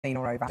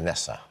or over.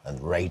 Vanessa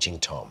and Raging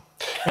Tom.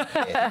 Here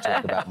to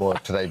talk about more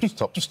of today's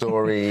top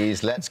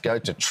stories. Let's go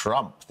to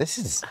Trump.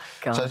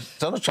 So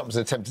Donald Trump's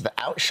attempted to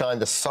outshine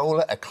the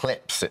solar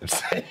eclipse, it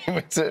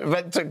seems. The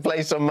event took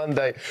place on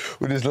Monday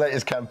with his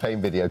latest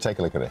campaign video. Take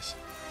a look at this.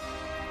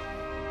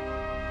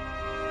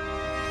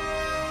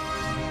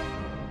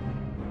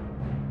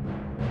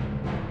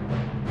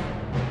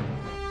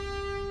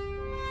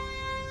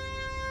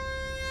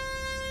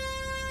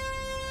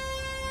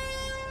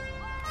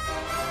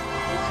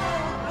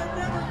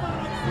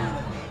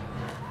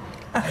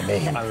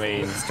 I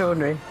mean...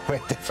 Extraordinary. We're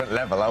a different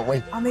level, aren't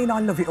we? I mean, I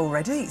love it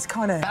already. It's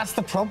kind of... That's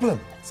the problem.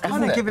 It's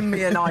kind of giving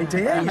me an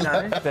idea, you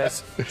know.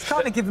 It's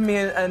kind of giving me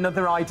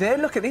another idea.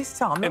 Look at this,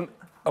 Tom. Look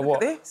at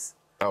this.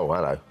 Oh,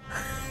 hello.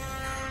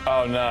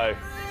 Oh, no.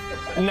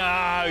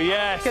 No,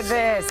 yes. Look at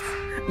this.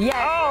 Yes.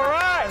 All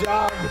right.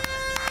 Done.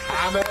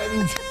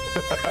 Hammond.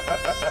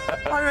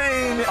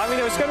 I mean,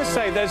 I was going to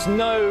say there's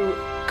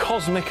no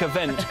cosmic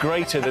event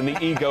greater than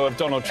the ego of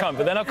Donald Trump,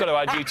 but then I've got to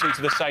add you two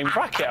to the same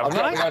bracket, haven't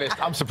I? I'm being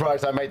honest, I'm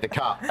surprised I made the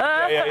cut.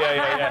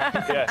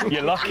 Yeah.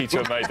 You're lucky to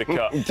have made the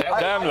cut.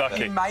 Damn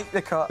lucky. You make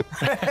the cut.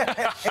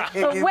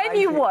 But when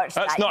you watch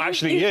that... That's not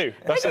actually you.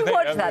 That's when you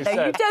watch that,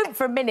 though, you don't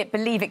for a minute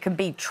believe it can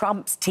be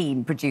Trump's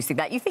team producing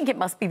that. You think it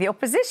must be the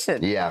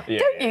opposition. Yeah.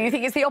 Don't you? You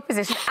think it's the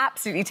opposition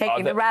absolutely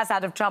taking the razz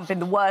out of Trump in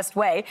the worst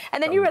way,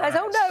 and then you realise,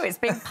 oh, no, it's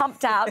being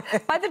pumped out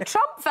by the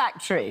Trump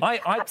factory.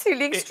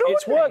 Absolutely extraordinary.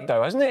 It's worked,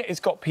 though, hasn't it? It's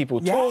got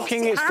people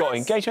talking, it's got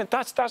engagement.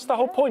 That's the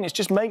whole point. It's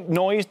just make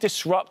noise,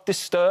 disrupt,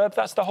 disturb.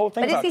 That's the whole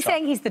thing. But is he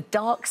saying he's the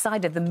dark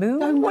side of the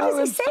moon? What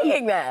is he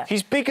saying there?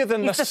 He's bigger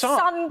than the sun. He's the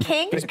Sun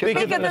King. He's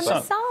bigger than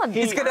the sun.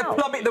 He's going to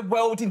plummet the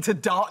world into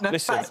darkness.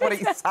 Listen, that's what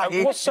he's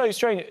saying. What's so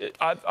strange,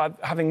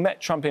 having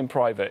met Trump in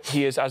private,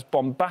 he is as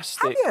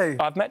bombastic. Have you?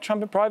 I've met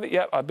Trump in private,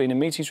 yeah. I've been in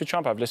meetings with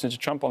Trump. I've listened to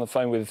Trump on the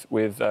phone with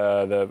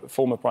the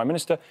former Prime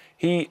Minister.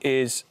 He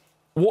is...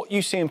 What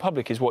you see in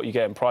public is what you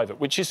get in private,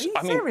 which is,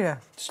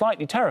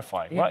 slightly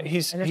terrifying, right?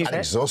 He's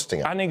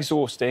exhausting. And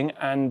exhausting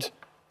and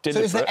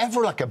deliberate. So is there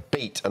ever, like, a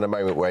beat and a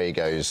moment where he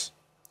goes,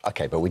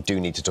 OK, but we do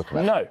need to talk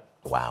about it? No.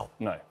 Wow.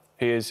 No.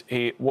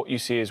 What you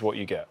see is what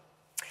you get.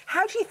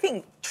 How do you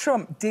think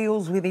Trump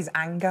deals with his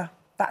anger?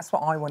 That's what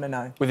I want to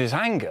know. With his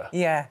anger?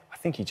 Yeah. I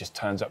think he just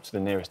turns up to the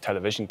nearest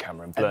television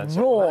camera and burns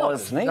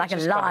roars, doesn't he? Like a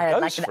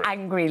lion, like an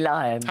angry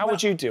lion. How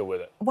would you deal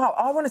with it? Well,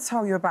 I want to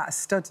tell you about a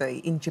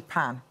study in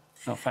Japan.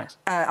 Oh, thanks.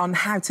 On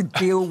how to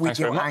deal with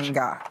your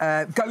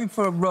anger. Going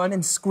for a run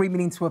and screaming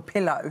into a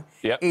pillow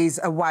is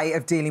a way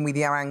of dealing with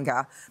your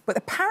anger. But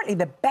apparently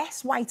the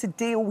best way to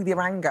deal with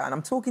your anger, and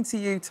I'm talking to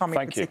you, Tom,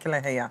 in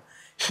particular here,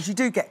 because you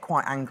do get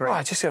quite angry.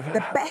 Oh,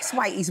 the best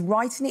way is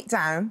writing it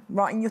down,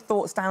 writing your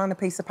thoughts down on a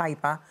piece of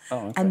paper,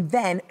 and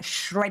then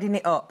shredding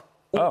it up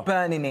or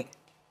burning it.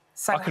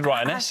 So I could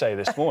write an essay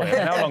this morning.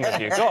 How long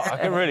have you got? I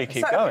could really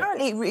keep going.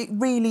 Apparently it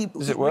really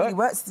work?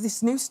 works.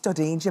 This new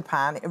study in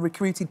Japan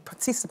recruited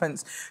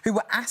participants who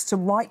were asked to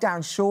write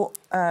down short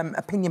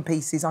opinion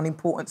pieces on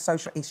important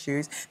social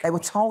issues. They were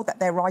told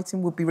that their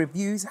writing would be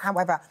reviewed.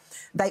 However,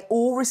 they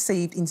all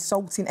received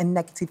insulting and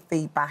negative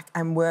feedback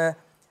and were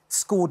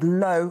scored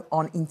low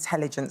on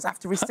intelligence.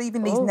 After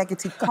receiving these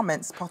negative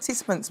comments,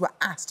 participants were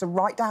asked to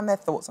write down their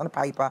thoughts on a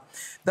paper.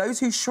 Those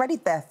who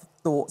shredded their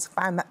thoughts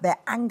found that their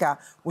anger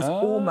was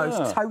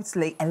almost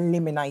totally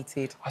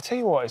eliminated. I tell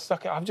you what, it's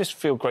like I just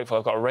feel grateful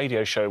I've got a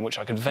radio show in which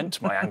I can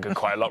vent my anger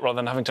quite a lot rather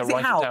than having to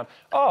write it down.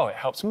 Oh, it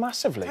helps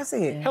massively. Does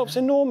it? It helps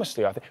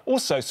enormously, I think.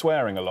 Also,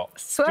 swearing a lot.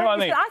 Swearing,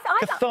 do you know what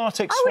I mean?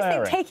 Cathartic swearing. I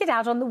always think take it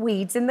out on the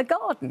weeds in the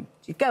garden.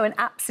 You go and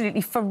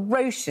absolutely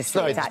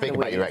ferociously attack the weeds. Speak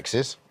about your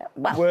exes.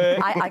 Well,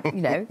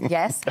 you know,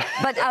 yes.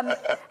 But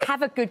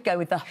have a good go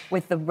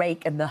with the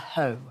rake and the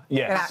hoe.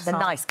 Yes. The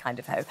nice kind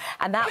of hoe.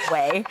 And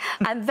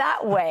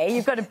that way,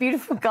 you've got a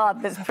beautiful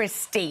garden that's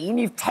pristine.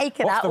 You've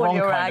taken out all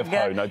your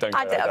anger. No, don't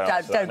go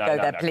there. Don't go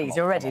there, please.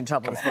 You're already in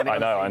trouble this morning. I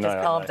know.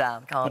 Just calm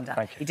down, calm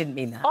down. He didn't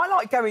mean that. I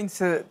like going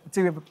to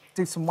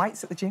do some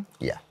weights at the gym.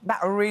 Yeah. That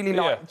really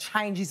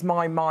changes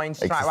my mind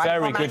straight away.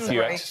 Very good for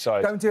your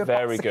exercise. Go and do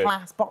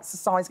a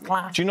boxer-size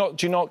class. Do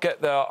you not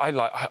get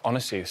the...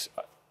 honestly,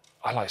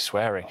 I like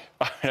swearing.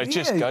 I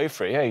just go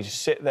for it. Yeah, you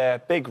just sit there,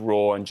 big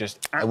roar, and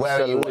just absolutely...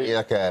 Where are you? What, you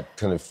like a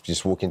kind of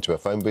just walk into a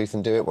phone booth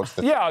and do it? What's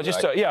the? Yeah,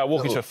 I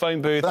walk into a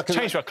phone booth,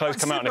 change my clothes,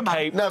 come out in a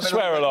cape,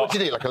 swear a lot. What do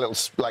you do? Like a little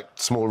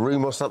small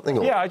room or something?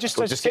 Or, yeah, I just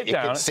sit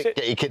down.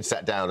 Get your kids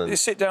sat down and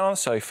just sit down on the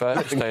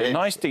sofa, take a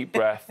nice deep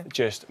breath,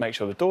 just make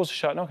sure the doors are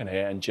shut, not going to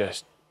hear, and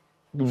just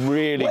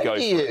really go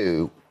for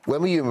it.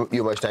 When were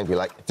you most angry?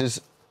 Like,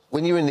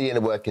 when you're in the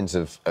inner workings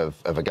of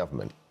a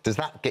government, does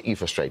that get you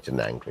frustrated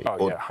and angry?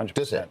 Oh, yeah, 100%.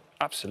 Does it?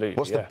 Absolutely.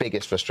 What's the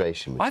biggest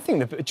frustration? I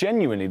think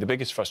genuinely the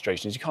biggest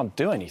frustration is you can't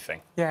do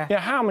anything. Yeah. Yeah.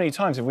 How many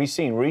times have we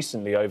seen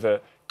recently over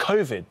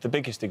COVID, the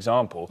biggest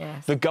example?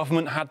 Yes. The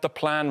government had the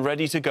plan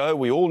ready to go.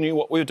 We all knew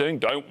what we were doing.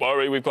 Don't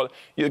worry, we've got...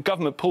 The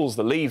government pulls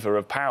the lever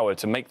of power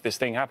to make this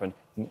thing happen.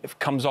 If it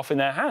comes off in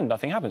their hand,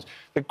 nothing happens.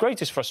 The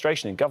greatest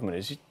frustration in government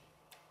is you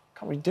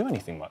can't really do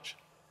anything much.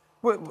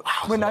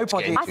 We're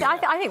nobody. I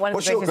think one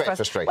of the greatest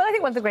frustrations. Well, I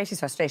think one of the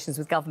greatest frustrations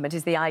with government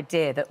is the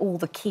idea that all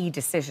the key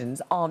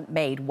decisions aren't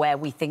made where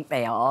we think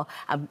they are,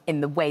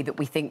 in the way that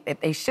we think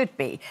that they should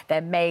be.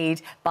 They're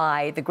made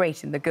by the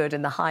great and the good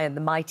and the high and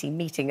the mighty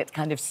meeting at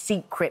kind of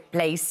secret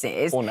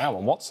places. Or now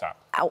on WhatsApp.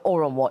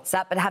 Or on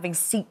WhatsApp, but having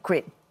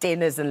secret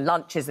dinners and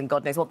lunches and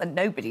God knows what that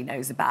nobody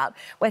knows about,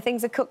 where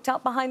things are cooked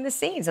up behind the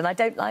scenes, and I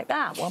don't like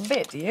that one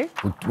bit. Do you?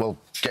 Well,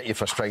 get your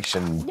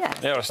frustration. Yeah.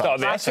 I'll start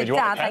the essay. Do you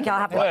want Thank you.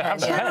 I'll have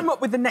a Cheer them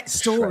up with the next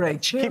story.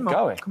 Keep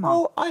going. Come on.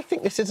 Well, I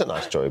think this is a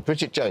nice story.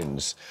 Bridget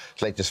Jones'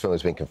 latest film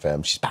has been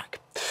confirmed. She's back.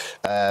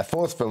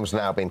 Fourth film's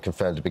now been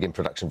confirmed to begin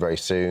production very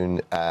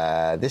soon.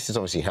 This is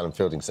obviously Helen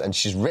Fielding's, and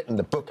she's written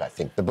the book, I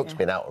think. The book's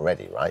been out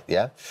already, right?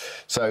 Yeah?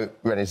 So,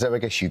 Renée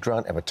Zellweger, Hugh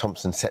Grant, Emma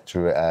Thompson set to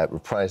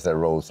reprise their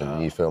roles in the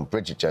new film.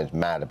 Bridget Jones,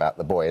 mad about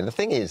the boy. And the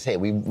thing is, here,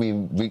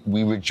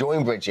 we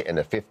rejoin Bridget in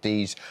her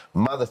 50s,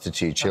 mother to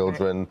 2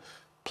 children.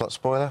 Plot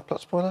spoiler?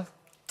 Plot spoiler?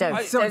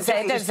 Don't say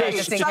it,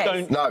 just in case. Don't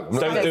do it. No,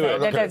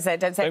 don't say it,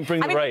 don't say it. Don't bring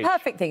the rage. The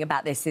perfect thing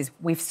about this is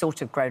we've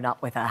sort of grown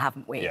up with her,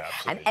 haven't we? Yeah,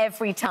 absolutely. And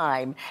every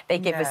time they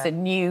give us a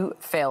new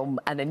film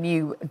and a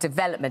new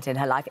development in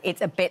her life,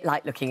 it's a bit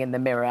like looking in the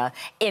mirror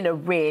in a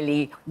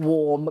really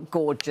warm,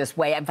 gorgeous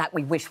way. In fact,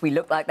 we wish we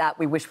looked like that.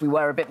 We wish we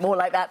were a bit more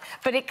like that.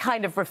 But it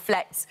kind of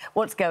reflects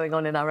what's going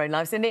on in our own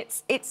lives. And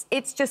it's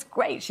just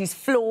great. She's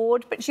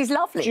flawed, but she's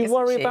lovely. Do you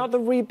worry about the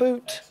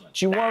reboot?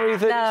 Do you worry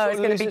that... No, it's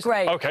going to be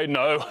great. OK,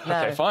 no.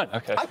 OK, fine,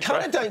 OK. I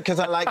kind of don't, because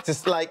I like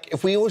to,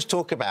 if we always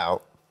talk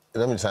about, it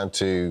doesn't sound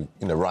too,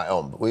 right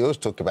on, but we always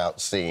talk about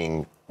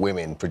seeing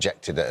women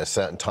projected at a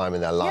certain time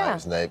in their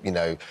lives and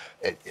they're,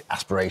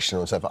 aspirational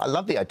and stuff. I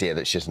love the idea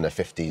that she's in her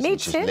 50s and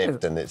she's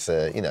lived and it's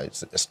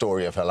it's a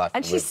story of her life.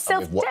 And she's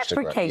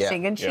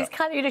self-deprecating and she's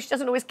kind of, she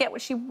doesn't always get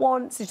what she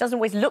wants. She doesn't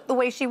always look the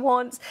way she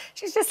wants.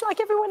 She's just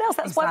like everyone else.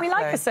 That's why we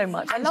like her so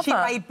much. And I love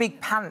her. she made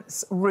big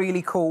pants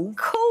really cool.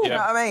 Cool. You know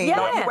what I mean? Yeah.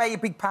 Like, you wear your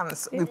big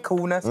pants with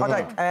coolness. I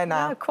don't care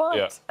now. No,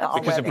 quite. Yeah.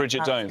 Because of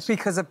Bridget Jones.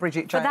 Because of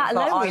Bridget Jones. For that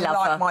alone, we love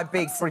I her. like my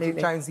big Bridget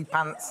Jonesy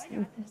pants.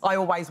 I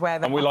always wear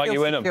them. And we like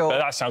you in them. Secure. But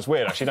that sounds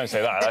weird, actually. Don't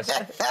say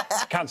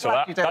that. Cancel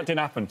that. That didn't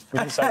happen. We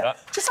didn't say that.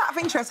 Just out of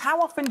interest,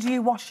 how often do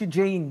you wash your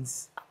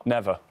jeans?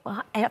 Never.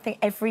 Well, I think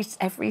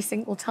every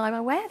single time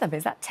I wear them.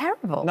 Is that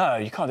terrible? No,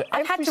 you can't.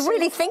 I've had to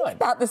really think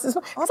about this as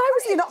well.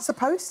 You're not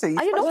supposed to.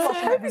 You're not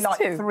supposed every,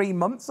 like, 3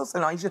 months or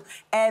something. You just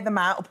air them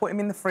out or put them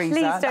in the freezer.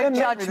 Please don't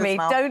judge me.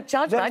 Don't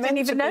judge me. I didn't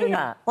even know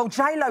that. Well,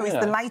 J-Lo is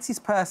the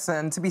latest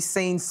person to be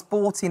seen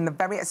sporting the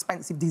very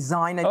expensive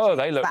designer jeans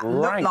they look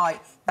rank.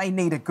 like they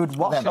need a good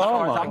wash.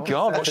 Oh, my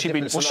God. What's she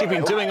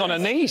been doing on her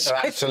knees?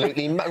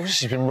 Absolutely.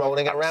 She's been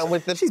rolling around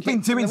with the... She's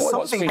been doing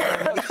something.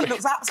 She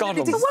looks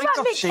absolutely disgusting. But what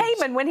about Nick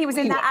Cayman when he was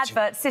in that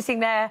advert, sitting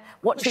there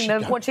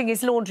watching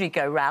his laundry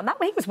go round? That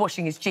way he was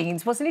washing his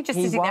jeans, wasn't he?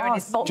 Just sitting there in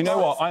his box. Do you know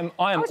what? I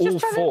am all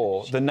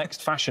for the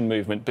next fashion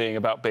movement being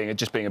about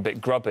just being a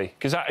bit grubby,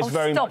 because that is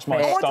very much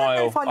my style. I don't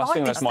know if I like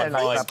think that's my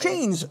vibe. These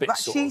jeans that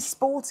she's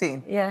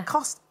sporting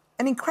cost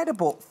an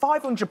incredible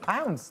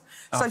 £500.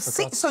 So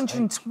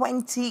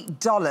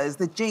 $620.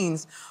 The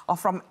jeans are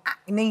from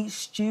Acne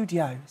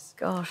Studios.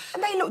 Gosh.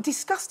 And they look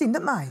disgusting,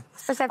 don't they?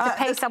 Suppose they have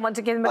to pay someone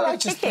to give them a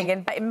good kicking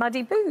in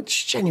muddy boots.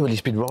 She genuinely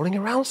has been rolling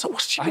around. So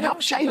what's she been up,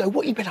 J-Lo?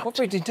 What have you been up to? What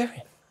have you been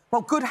doing?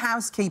 Well, Good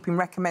Housekeeping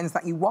recommends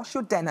that you wash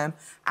your denim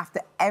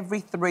after every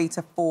 3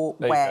 to 4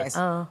 wears.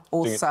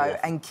 Also,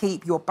 and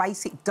keep your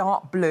basic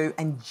dark blue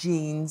and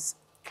jeans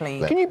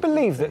clean. Can you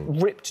believe that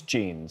ripped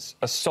jeans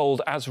are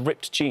sold as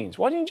ripped jeans?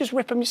 Why don't you just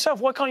rip them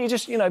yourself? Why can't you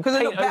just, Because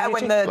they look better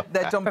when they're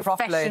done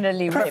properly.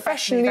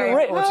 Professionally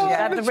ripped.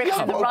 Yeah. The ripped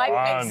in the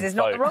right places,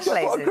 not the wrong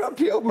places. What a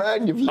grumpy old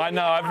man you've... I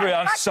know,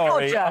 I'm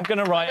sorry. I'm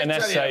going to write an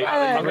essay.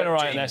 I'm going to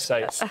write an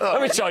essay.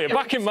 Let me tell you,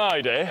 back in my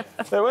day,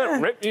 they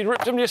weren't ripped. You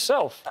ripped them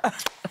yourself.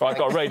 Well, I've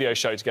got a radio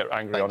show to get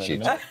angry on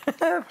in a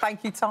minute.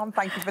 Thank you, Tom.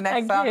 Thank you,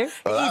 Vanessa. Thank you.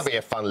 Well, that'll be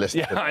a fun list.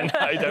 Yeah, I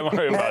know. Don't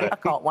worry about it. I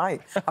can't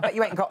wait. I bet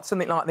you ain't got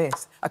something like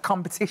this, a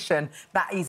competition that is